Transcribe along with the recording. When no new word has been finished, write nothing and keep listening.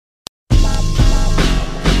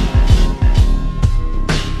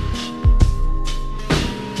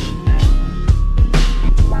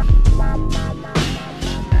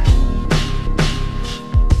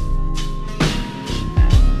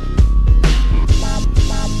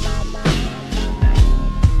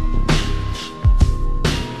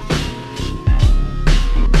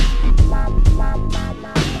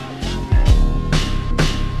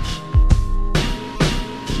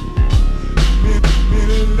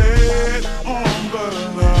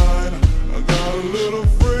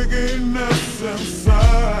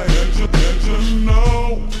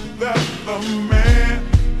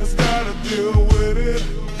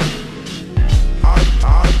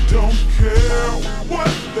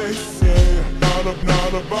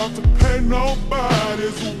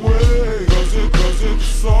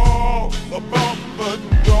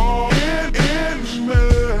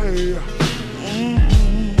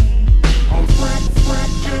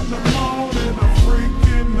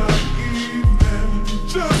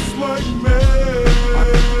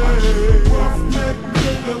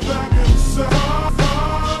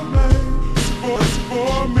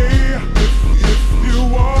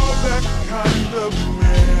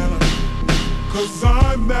'Cause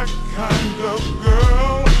I'm that kind of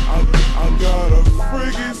girl. I got a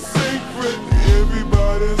freaky secret.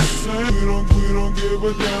 Everybody's saying we don't give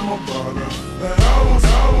a damn about it. And I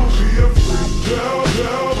will be a freak till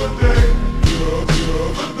the day, till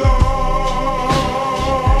the dawn.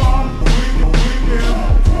 We can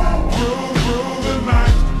rule the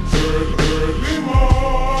night, early morning.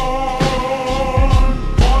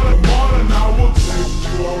 I will take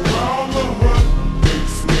you around the hood.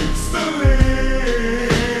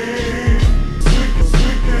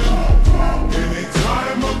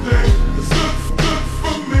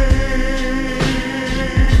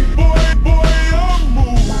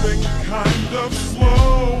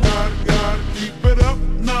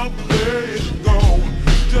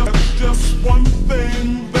 One thing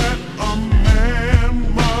that a man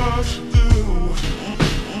must do,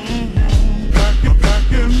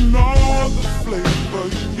 packing all the flavor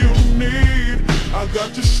you need. I got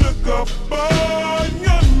you shook up on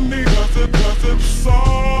your knees, 'cause it's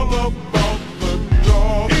all about the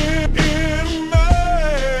dog in me.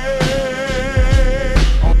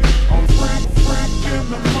 I'm freak in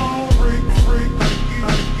the morning, freak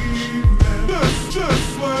like evening, just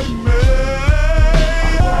like me.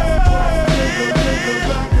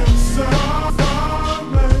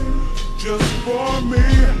 Just for me,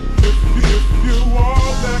 if you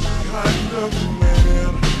are that kind of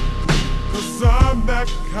man, 'cause I'm that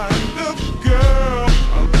kind of girl.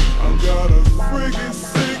 I got a freaky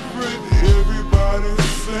secret. Everybody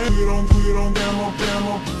say we don't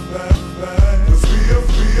gamble that bad.